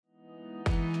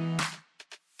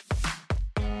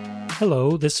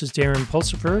Hello, this is Darren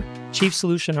Pulsifer, Chief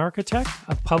Solution Architect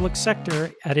of Public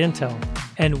Sector at Intel,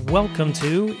 and welcome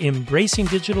to Embracing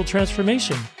Digital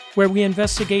Transformation, where we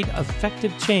investigate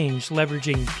effective change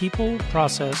leveraging people,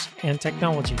 process, and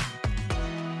technology.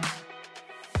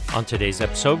 On today's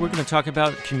episode, we're going to talk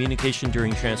about communication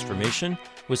during transformation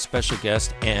with special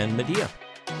guest Anne Medea.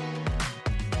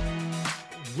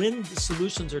 When the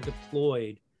solutions are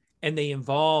deployed and they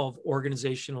involve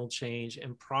organizational change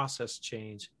and process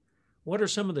change, what are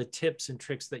some of the tips and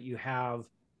tricks that you have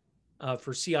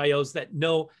for CIOs that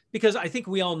know? Because I think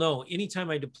we all know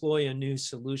anytime I deploy a new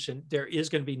solution, there is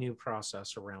going to be new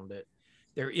process around it.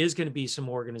 There is going to be some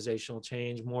organizational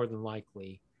change, more than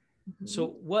likely. Mm-hmm.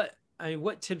 So what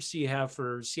tips do you have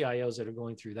for CIOs that are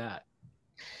going through that?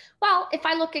 Well, if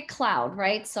I look at cloud,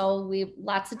 right? So we have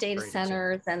lots of data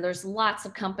centers and there's lots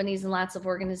of companies and lots of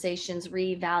organizations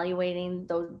reevaluating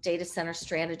those data center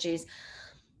strategies.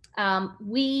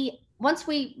 Once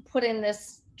we put in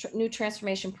this new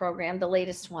transformation program, the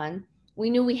latest one,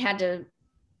 we knew we had to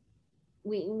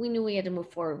move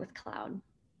forward with cloud,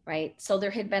 right? So there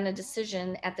had been a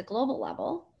decision at the global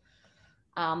level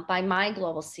by my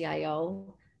global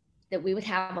CIO that we would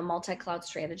have a multi-cloud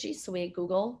strategy. So we had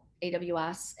Google,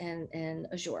 AWS, and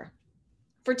Azure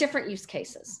for different use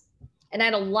cases. And I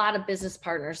had a lot of business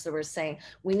partners that were saying,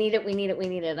 we need it, we need it, we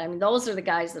need it. I mean, those are the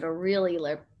guys that are really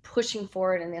like pushing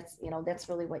forward, and that's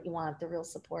really what you want, the real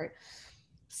support.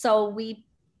 So we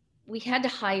had to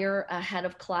hire a head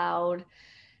of cloud.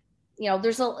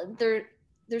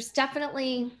 There's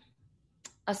definitely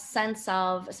a sense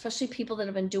of, especially people that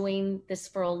have been doing this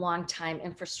for a long time,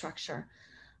 infrastructure,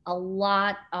 a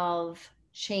lot of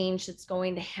change that's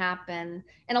going to happen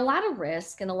and a lot of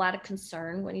risk and a lot of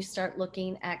concern when you start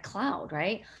looking at cloud,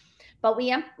 right? But we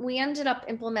ended up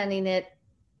implementing it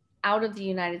out of the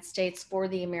United States for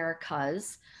the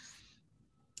Americas.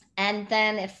 And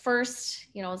then at first,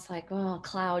 it's like, oh,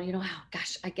 cloud,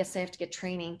 gosh, I guess I have to get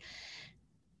training.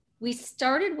 We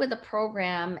started with a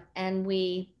program and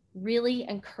we really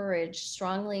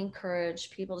strongly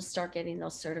encourage people to start getting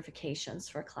those certifications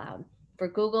for cloud. For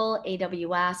Google,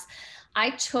 AWS, I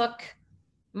took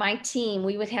my team,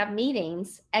 we would have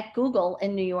meetings at Google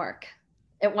in New York,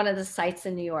 at one of the sites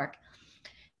in New York.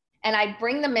 And I'd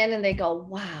bring them in and they go,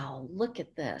 wow, look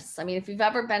at this. I mean, if you've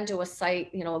ever been to a site,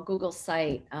 a Google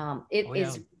site,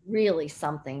 is really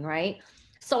something, right?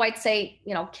 So I'd say,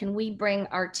 can we bring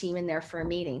our team in there for a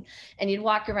meeting? And you'd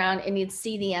walk around and you'd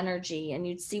see the energy and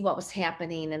you'd see what was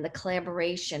happening and the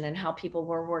collaboration and how people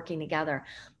were working together.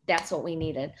 That's what we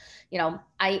needed.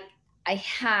 I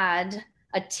had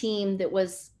a team that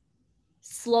was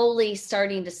slowly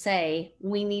starting to say,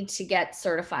 we need to get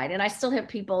certified. And I still have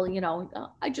people,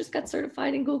 I just got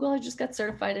certified in Google. I just got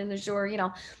certified in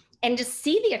Azure, and to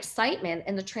see the excitement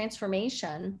and the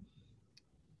transformation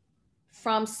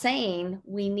from saying,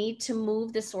 we need to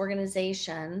move this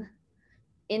organization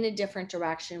in a different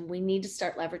direction. We need to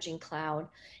start leveraging cloud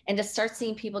and to start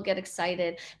seeing people get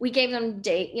excited. We gave them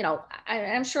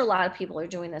I'm sure a lot of people are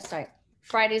doing this, right?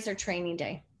 Fridays are training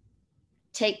day.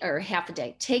 Or half a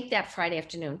day, take that Friday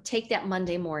afternoon, take that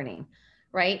Monday morning,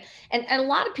 right? And a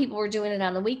lot of people were doing it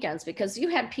on the weekends because you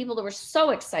had people that were so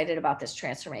excited about this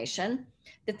transformation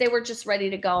that they were just ready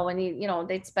to go.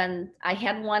 And, I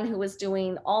had one who was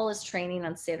doing all his training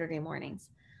on Saturday mornings.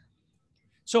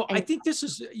 So I think this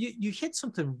is, you hit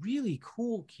something really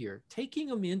cool here, taking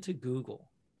them into Google.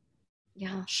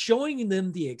 Yeah. Showing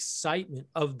them the excitement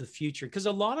of the future. Because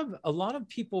a lot of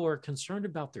people are concerned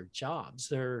about their jobs.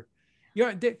 They're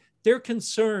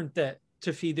concerned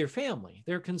to feed their family.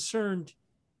 They're concerned,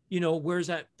 where's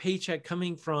that paycheck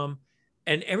coming from?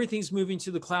 And everything's moving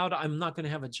to the cloud. I'm not going to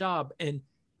have a job. And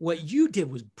what you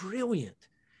did was brilliant.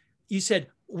 You said,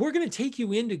 we're going to take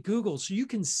you into Google so you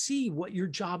can see what your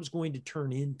job's going to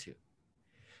turn into.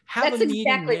 That's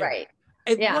exactly right.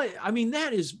 And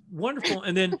that is wonderful.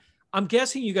 And then I'm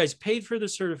guessing you guys paid for the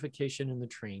certification and the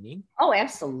training. Oh,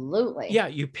 absolutely. Yeah,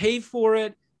 you paid for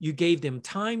it. You gave them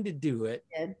time to do it.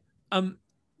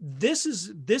 This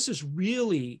is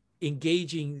really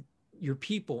engaging your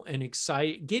people and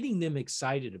getting them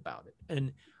excited about it.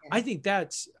 And I think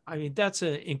that's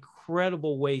an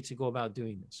incredible way to go about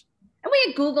doing this. And we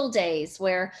had Google days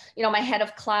where, my head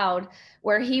of cloud,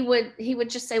 where he would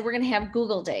just say, we're going to have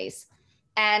Google days.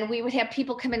 And we would have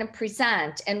people come in and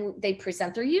present, and they'd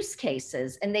present their use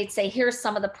cases, and they'd say, here's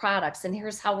some of the products, and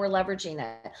here's how we're leveraging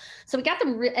it. So we got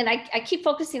them, and I keep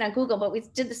focusing on Google, but we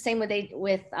did the same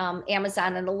with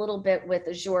Amazon and a little bit with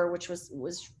Azure, which was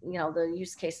the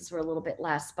use cases were a little bit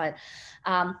less, but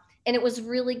and it was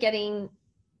really getting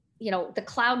the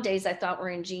cloud days I thought were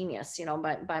ingenious,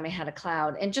 by my head of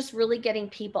cloud, and just really getting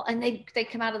people, and they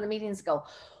come out of the meetings and go,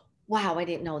 wow, I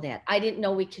didn't know that. I didn't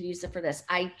know we could use it for this.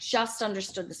 I just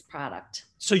understood this product.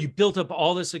 So you built up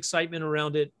all this excitement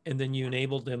around it, and then you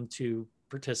enabled them to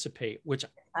participate, which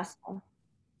successful.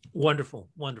 Wonderful.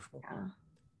 Yeah.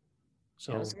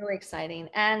 So it was really exciting.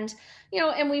 And,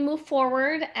 and we move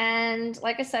forward. And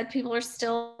like I said, people they're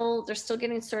still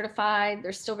getting certified.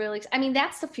 They're still really,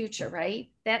 that's the future, right?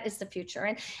 That is the future.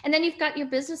 And then you've got your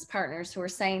business partners who are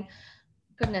saying,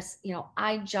 goodness,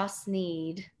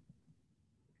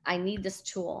 I need this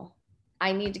tool.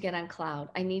 I need to get on cloud.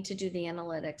 I need to do the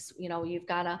analytics. You've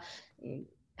got to,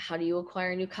 how do you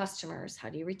acquire new customers? How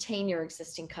do you retain your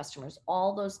existing customers?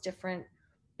 All those different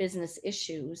business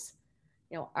issues,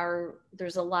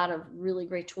 there's a lot of really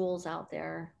great tools out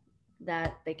there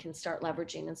that they can start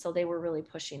leveraging. And so they were really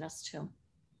pushing us to. All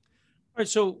right.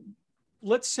 So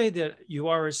let's say that you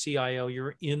are a CIO,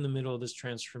 you're in the middle of this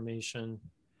transformation.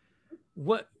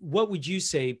 What would you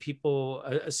say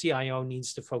a CIO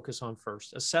needs to focus on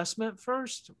first? Assessment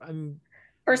first?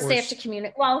 First, they have to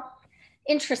communicate. Well,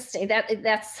 interesting.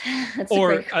 That's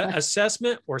or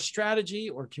assessment or strategy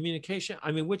or communication.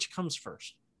 Which comes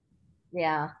first?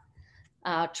 Yeah.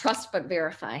 Trust but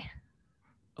verify.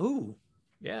 Oh,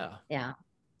 yeah. Yeah.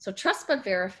 So trust but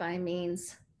verify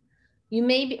means you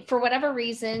may be, for whatever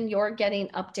reason, you're getting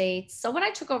updates. So when I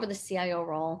took over the CIO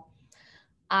role,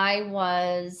 I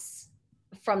was,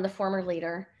 from the former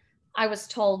leader, I was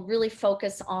told really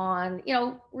focus on,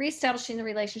 reestablishing the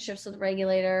relationships with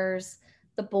regulators,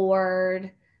 the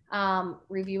board,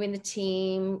 reviewing the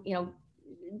team,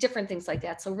 different things like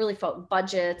that. So really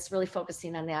budgets, really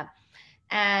focusing on that.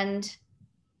 And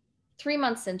 3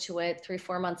 months into it,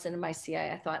 4 months into my CI,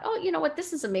 I thought, oh, you know what?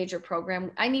 This is a major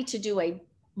program. I need to do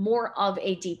more of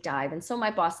a deep dive. And so my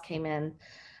boss came in,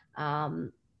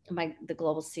 the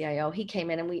global CIO, he came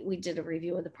in and we did a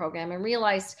review of the program and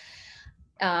realized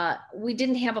we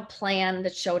didn't have a plan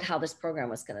that showed how this program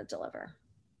was going to deliver.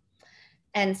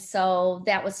 And so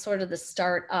that was sort of the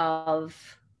start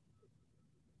of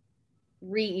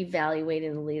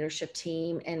reevaluating the leadership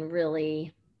team and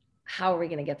really, how are we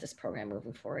going to get this program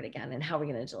moving forward again? And how are we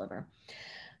going to deliver?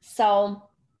 So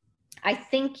I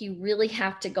think you really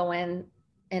have to go in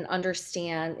and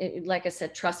understand, like I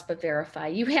said, trust but verify.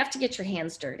 You have to get your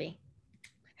hands dirty.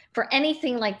 For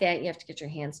anything like that, you have to get your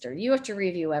hands dirty. You have to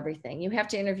review everything. You have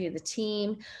to interview the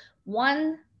team.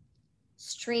 One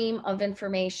stream of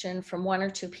information from 1 or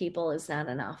 2 people is not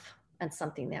enough on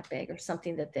something that big or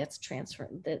something that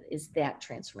is that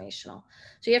transformational.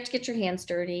 So you have to get your hands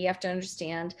dirty. You have to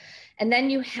understand, and then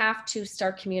you have to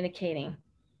start communicating,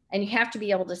 and you have to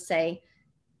be able to say,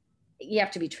 you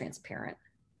have to be transparent.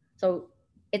 So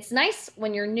it's nice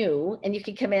when you're new and you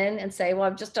can come in and say, well,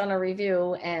 I've just done a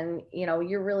review and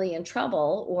you're really in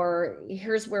trouble, or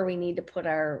here's where we need to put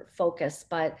our focus.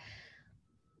 But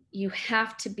you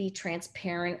have to be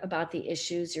transparent about the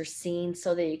issues you're seeing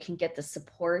so that you can get the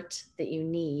support that you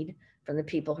need from the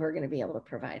people who are going to be able to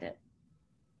provide it.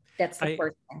 That's the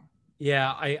first thing.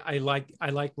 Yeah, I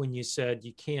like when you said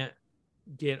you can't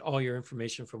get all your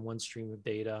information from one stream of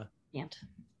data. Can't.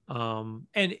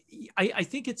 And I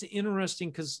think it's interesting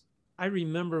because I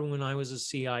remember when I was a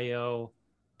CIO,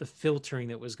 the filtering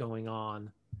that was going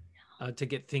on to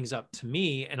get things up to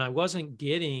me, and I wasn't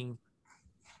getting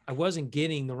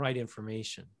the right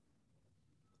information.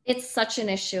 It's such an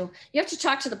issue. You have to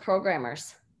talk to the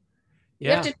programmers.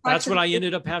 Yeah, that's what I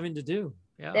ended up having to do.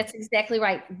 Yeah, that's exactly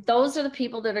right. Those are the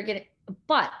people that are getting,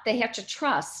 but they have to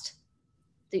trust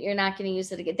that you're not going to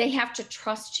use it again. They have to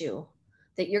trust you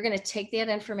that you're going to take that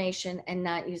information and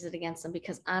not use it against them.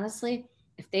 Because honestly,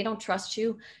 if they don't trust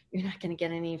you, you're not going to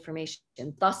get any information.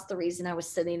 Thus the reason I was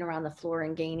sitting around the floor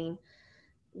and gaining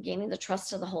the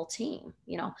trust of the whole team,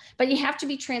 but you have to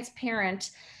be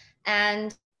transparent.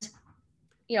 And,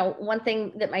 one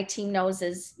thing that my team knows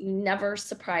is you never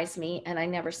surprise me and I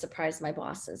never surprise my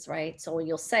bosses, right? So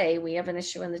you'll say, we have an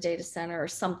issue in the data center or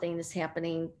something is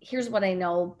happening. Here's what I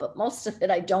know, but most of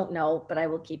it I don't know, but I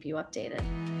will keep you updated.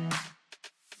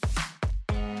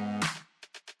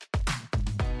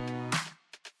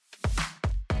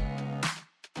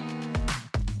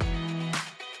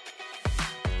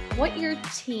 What your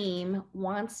team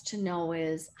wants to know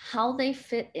is how they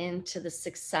fit into the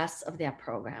success of that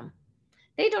program.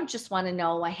 They don't just want to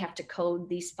know, I have to code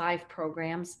these 5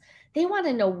 programs. They want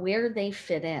to know where they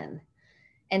fit in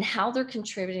and how they're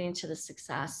contributing to the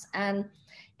success. And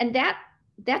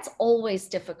that's always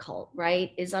difficult,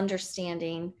 right? Is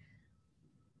understanding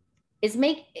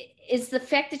is the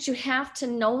fact that you have to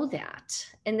know that.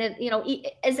 And that, you know,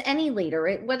 as any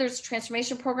leader, whether it's a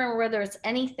transformation program or whether it's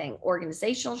anything,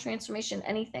 organizational transformation,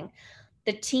 anything,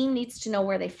 the team needs to know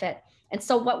where they fit. And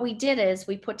so what we did is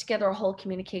we put together a whole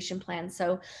communication plan.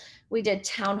 So we did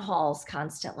town halls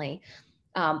constantly.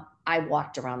 I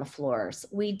walked around the floors.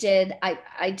 I did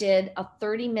a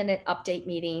 30-minute update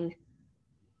meeting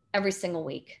every single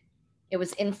week. It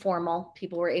was informal.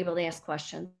 People were able to ask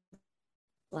questions,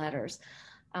 letters.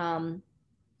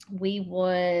 We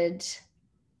would,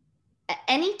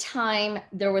 anytime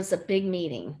there was a big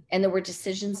meeting and there were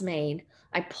decisions made,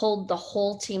 I pulled the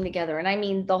whole team together. And I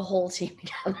mean the whole team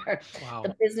together, wow.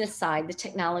 The business side, the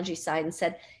technology side, and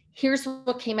said, here's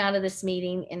what came out of this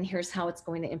meeting and here's how it's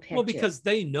going to impact you. Well, because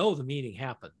they know the meeting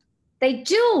happened. They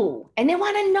do. And they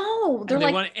want to know.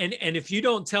 They're like, and if you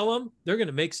don't tell them, they're going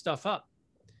to make stuff up.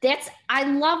 I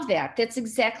love that. That's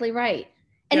exactly right.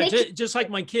 And yeah, just like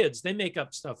my kids, they make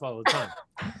up stuff all the time.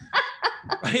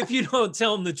 Right? If you don't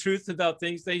tell them the truth about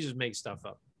things, they just make stuff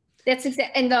up. That's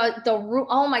exactly. And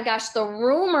oh my gosh, the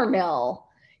rumor mill.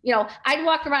 You know, I'd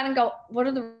walk around and go, what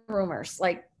are the rumors?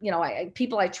 Like, you know,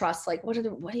 people I trust, like, what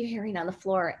are you hearing on the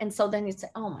floor? And so then you'd say,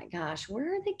 oh my gosh,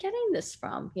 where are they getting this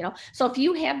from? You know, so if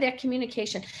you have that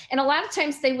communication, and a lot of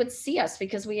times they would see us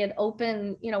because we had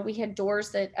open, you know, we had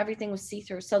doors that everything was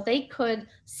see-through. So they could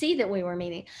see that we were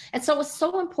meeting. And so it was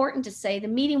so important to say the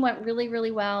meeting went really,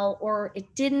 really well, or it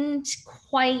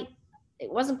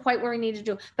wasn't quite where we needed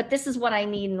to do, but this is what I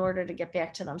need in order to get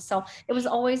back to them. So it was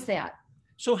always that.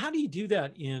 So how do you do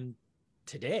that in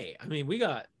today? I mean, we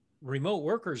got remote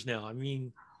workers now. I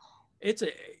mean, it's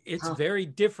very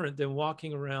different than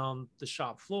walking around the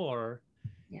shop floor.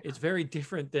 Yeah. It's very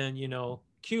different than, you know,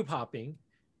 cube hopping.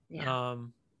 Yeah.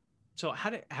 So how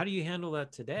do you handle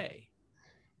that today?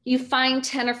 You find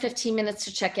 10 or 15 minutes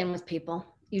to check in with people.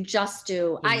 You just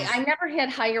do. I never had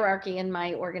hierarchy in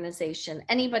my organization.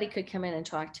 Anybody could come in and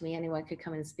talk to me. Anyone could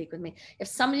come in and speak with me. If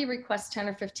somebody requests 10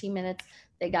 or 15 minutes,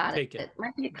 they got it. It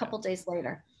might be a couple days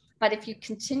later. But if you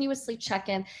continuously check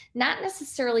in, not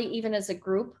necessarily even as a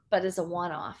group, but as a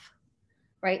one-off,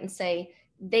 right? And say,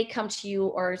 they come to you,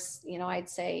 or, you know, I'd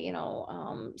say, you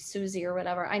know, Susie or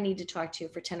whatever, I need to talk to you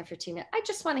for 10 or 15 minutes. I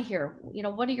just want to hear, you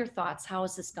know, what are your thoughts? How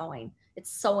is this going?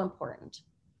 It's so important.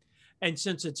 And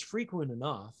since it's frequent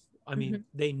enough, I mean,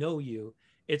 they know you.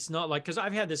 It's not like, because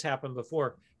I've had this happen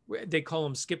before. They call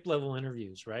them skip level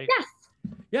interviews, right? Yes.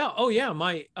 Yeah. Oh, yeah.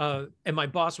 And my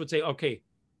boss would say, okay,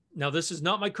 now this is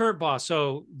not my current boss.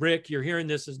 So Rick, you're hearing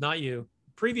this is not you.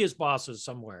 Previous bosses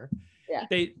somewhere. Yeah.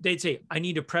 They'd say, I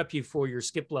need to prep you for your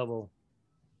skip level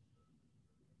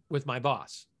with my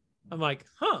boss. I'm like,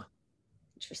 huh.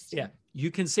 Interesting. Yeah. You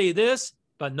can say this,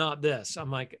 but not this. I'm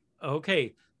like,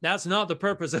 okay, that's not the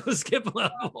purpose of a skip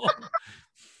level.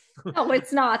 No,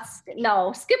 it's not.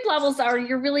 No, skip levels are,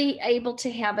 you're really able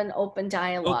to have an open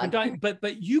dialogue.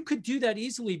 But you could do that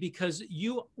easily because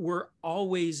you were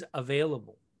always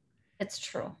available. It's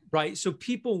true. Right. So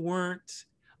people weren't,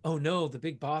 oh no, the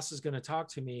big boss is going to talk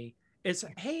to me. It's,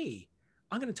 hey,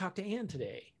 I'm going to talk to Ann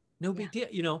today. No big deal.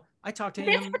 You know, I talked to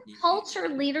Ann. That's the culture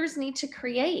leaders need to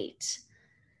create.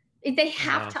 They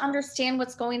have to understand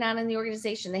what's going on in the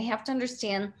organization. They have to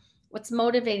understand what's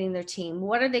motivating their team.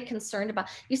 What are they concerned about?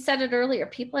 You said it earlier,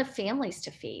 people have families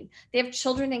to feed. They have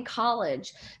children in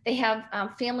college. They have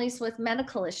families with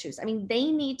medical issues. I mean,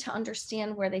 they need to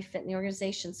understand where they fit in the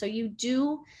organization. So you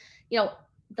do, you know,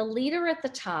 the leader at the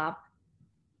top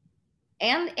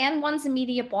and one's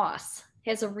immediate boss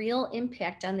has a real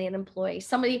impact on that employee.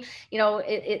 Somebody, you know,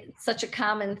 it's such a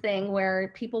common thing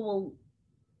where people will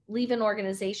leave an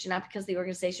organization, not because of the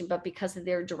organization, but because of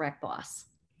their direct boss.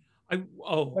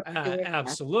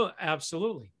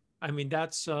 Absolutely. I mean,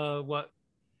 that's what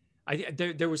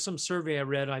there was some survey I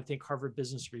read, I think Harvard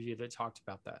Business Review, that talked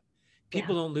about that.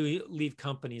 People don't leave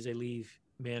companies, they leave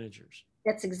managers.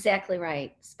 That's exactly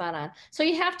right. Spot on. So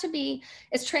you have to be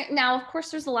now, of course,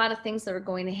 there's a lot of things that are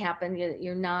going to happen.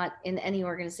 You're not in any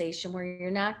organization where you're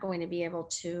not going to be able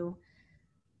to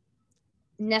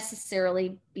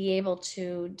necessarily be able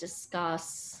to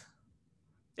discuss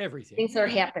everything, things that are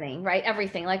happening, right?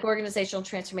 Everything like organizational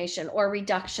transformation or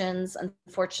reductions,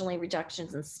 unfortunately,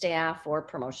 reductions in staff or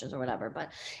promotions or whatever. But,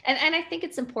 and I think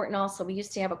it's important also, we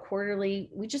used to have a quarterly,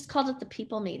 we just called it the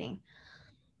people meeting.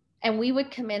 And we would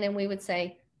come in and we would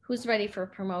say, who's ready for a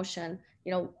promotion?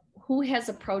 You know, who has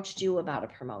approached you about a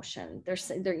promotion?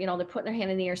 They're you know, they're putting their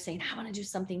hand in the air saying, I want to do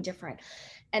something different.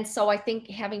 And so I think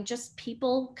having just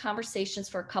people conversations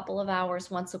for a couple of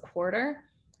hours once a quarter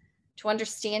to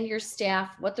understand your staff,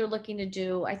 what they're looking to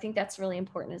do, I think that's really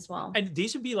important as well. And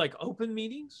these would be like open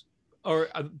meetings or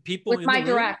people with my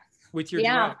directs, with your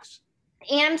directs.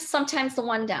 And sometimes the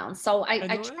one down. So I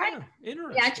try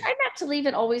not to leave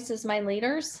it always as my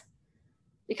leaders,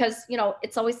 because, you know,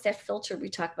 it's always that filter. We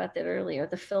talked about that earlier,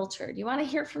 the filter. You want to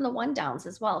hear from the one downs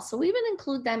as well. So we would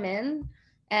include them in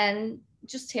and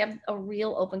just have a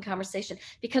real open conversation,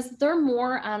 because they're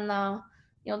more on the,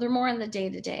 you know, they're more on the day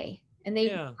to day, and they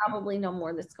probably know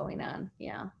more that's going on.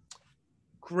 Yeah.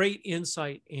 Great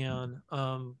insight, Ann.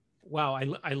 Wow.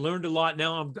 I learned a lot.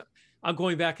 Now I'm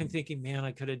going back and thinking, man,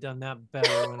 I could have done that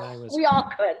better when I was we all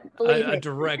could, a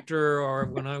director, or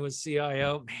when I was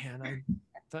CIO. Man, I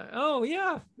thought, oh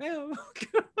yeah, man.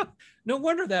 No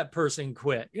wonder that person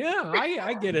quit. Yeah,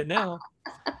 I get it now.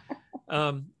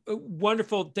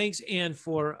 Wonderful. Thanks, Ann,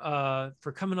 for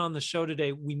coming on the show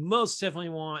today. We most definitely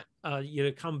want you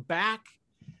to come back.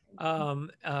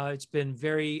 It's been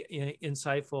very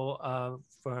insightful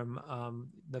from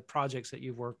the projects that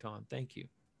you've worked on. Thank you.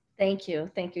 Thank you.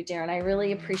 Thank you, Darren. I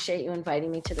really appreciate you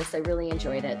inviting me to this. I really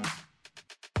enjoyed it.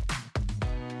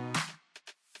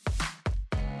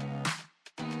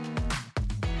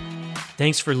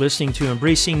 Thanks for listening to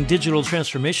Embracing Digital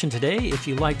Transformation today. If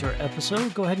you liked our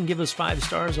episode, go ahead and give us 5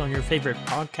 stars on your favorite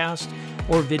podcast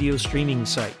or video streaming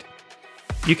site.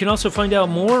 You can also find out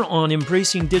more on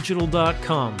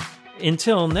embracingdigital.com.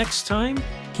 Until next time,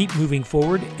 keep moving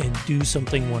forward and do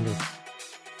something wonderful.